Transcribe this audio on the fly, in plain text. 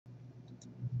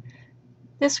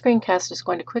This screencast is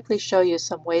going to quickly show you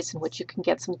some ways in which you can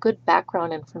get some good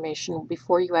background information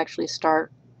before you actually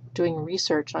start doing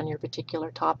research on your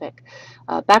particular topic.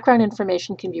 Background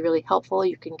information can be really helpful.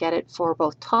 You can get it for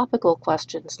both topical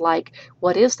questions like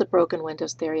what is the broken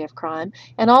windows theory of crime,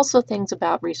 and also things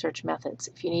about research methods.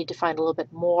 If you need to find a little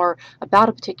bit more about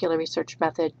a particular research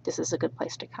method, this is a good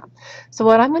place to come. So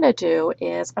what I'm going to do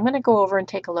is I'm going to go over and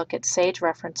take a look at Sage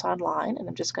Reference Online, and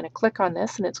I'm just going to click on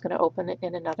this and it's going to open it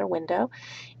in another window.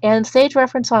 And Sage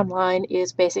Reference Online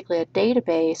is basically a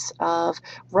database of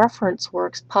reference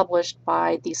works published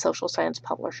by the social science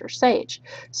publisher Sage.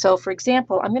 So for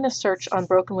example, I'm going to search on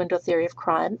broken window theory of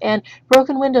crime, and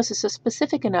broken windows is so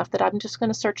specific enough that I'm just going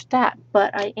to search that,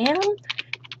 but I am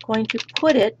going to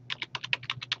put it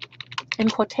in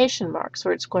quotation marks,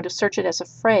 or it's going to search it as a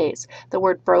phrase, the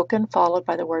word broken followed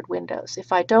by the word windows.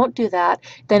 If I don't do that,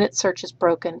 then it searches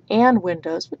broken and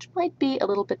windows, which might be a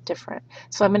little bit different.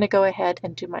 So I'm going to go ahead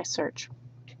and do my search.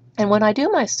 And when I do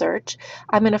my search,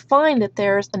 I'm going to find that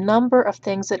there's a number of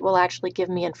things that will actually give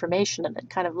me information. And then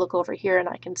kind of look over here and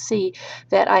I can see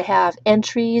that I have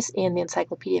entries in the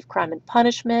Encyclopedia of Crime and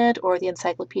Punishment or the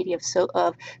Encyclopedia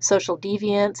of Social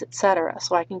Deviance, etc.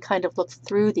 So I can kind of look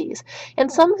through these. And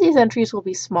some of these entries will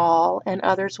be small and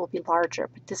others will be larger.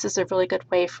 But this is a really good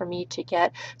way for me to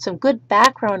get some good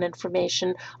background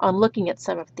information on looking at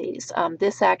some of these.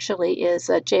 This actually is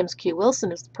James Q.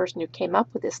 Wilson is the person who came up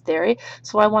with this theory.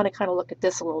 So I want to kind of look at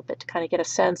this a little bit to kind of get a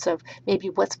sense of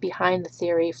maybe what's behind the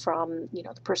theory from,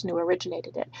 the person who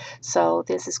originated it. So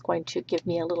this is going to give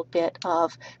me a little bit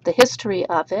of the history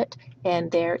of it,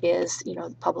 and there is,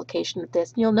 the publication of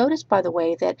this. And you'll notice, by the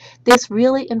way, that this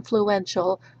really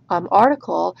influential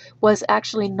article was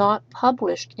actually not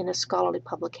published in a scholarly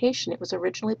publication. It was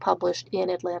originally published in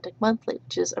Atlantic Monthly,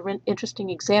 which is an interesting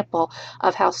example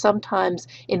of how sometimes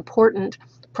important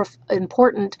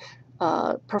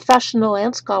professional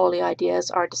and scholarly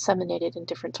ideas are disseminated in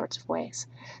different sorts of ways.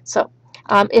 So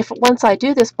if once I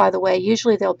do this, by the way,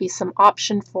 usually there'll be some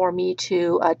option for me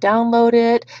to download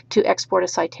it, to export a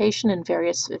citation in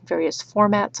various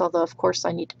formats, although of course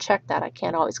I need to check that. I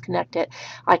can't always connect it.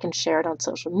 I can share it on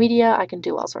social media. I can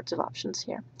do all sorts of options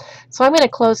here. So I'm going to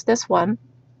close this one.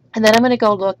 And then I'm going to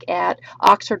go look at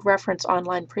Oxford Reference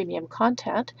Online Premium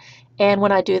Content. And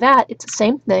when I do that, it's the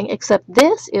same thing, except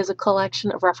this is a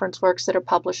collection of reference works that are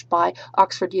published by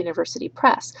Oxford University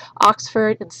Press.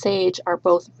 Oxford and Sage are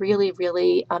both really,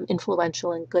 really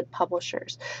influential and good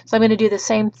publishers. So I'm going to do the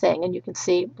same thing, and you can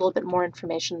see a little bit more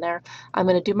information there. I'm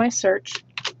going to do my search.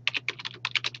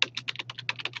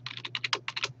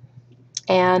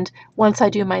 And once I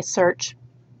do my search,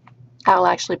 I'll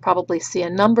actually probably see a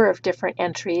number of different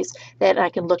entries that I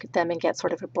can look at them and get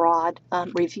sort of a broad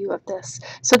review of this.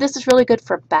 So this is really good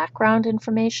for background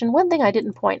information. One thing I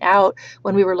didn't point out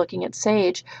when we were looking at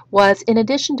Sage was, in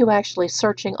addition to actually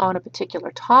searching on a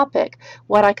particular topic,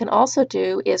 what I can also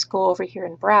do is go over here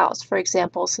and browse. For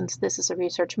example, since this is a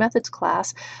research methods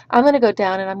class, I'm going to go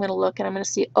down and I'm going to look and I'm going to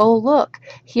see, oh look,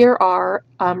 here are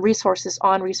resources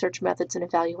on research methods and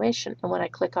evaluation. And when I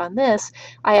click on this,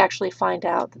 I actually find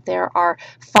out that there are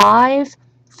 5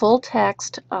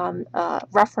 full-text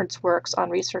reference works on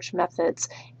research methods: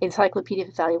 Encyclopedia of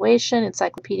Evaluation,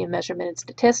 Encyclopedia of Measurement and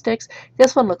Statistics.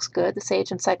 This one looks good, the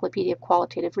Sage Encyclopedia of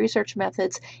Qualitative Research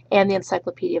Methods, and the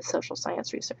Encyclopedia of Social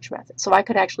Science Research Methods. So I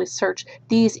could actually search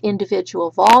these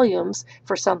individual volumes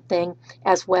for something,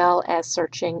 as well as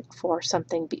searching for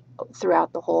something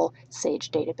throughout the whole Sage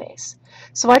database.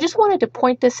 So I just wanted to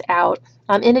point this out.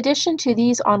 In addition to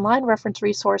these online reference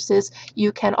resources,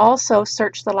 you can also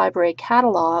search the library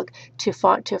catalog to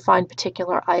find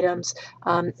particular items,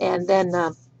 and then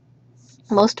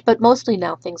mostly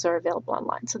now things are available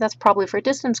online. So that's probably, for a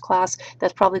distance class,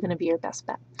 that's probably going to be your best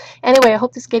bet. Anyway, I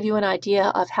hope this gave you an idea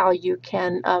of how you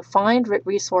can find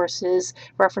resources,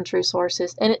 reference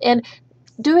resources, and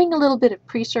doing a little bit of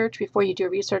pre-search before you do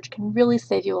research can really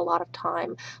save you a lot of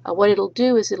time. What it'll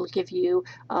do is it'll give you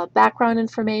background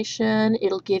information,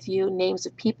 it'll give you names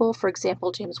of people. For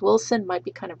example, James Wilson might be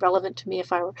kind of relevant to me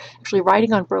if I were actually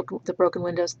writing on the broken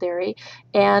windows theory.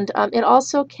 And it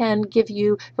also can give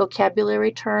you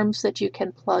vocabulary terms that you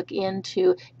can plug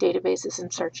into databases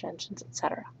and search engines,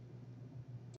 etc.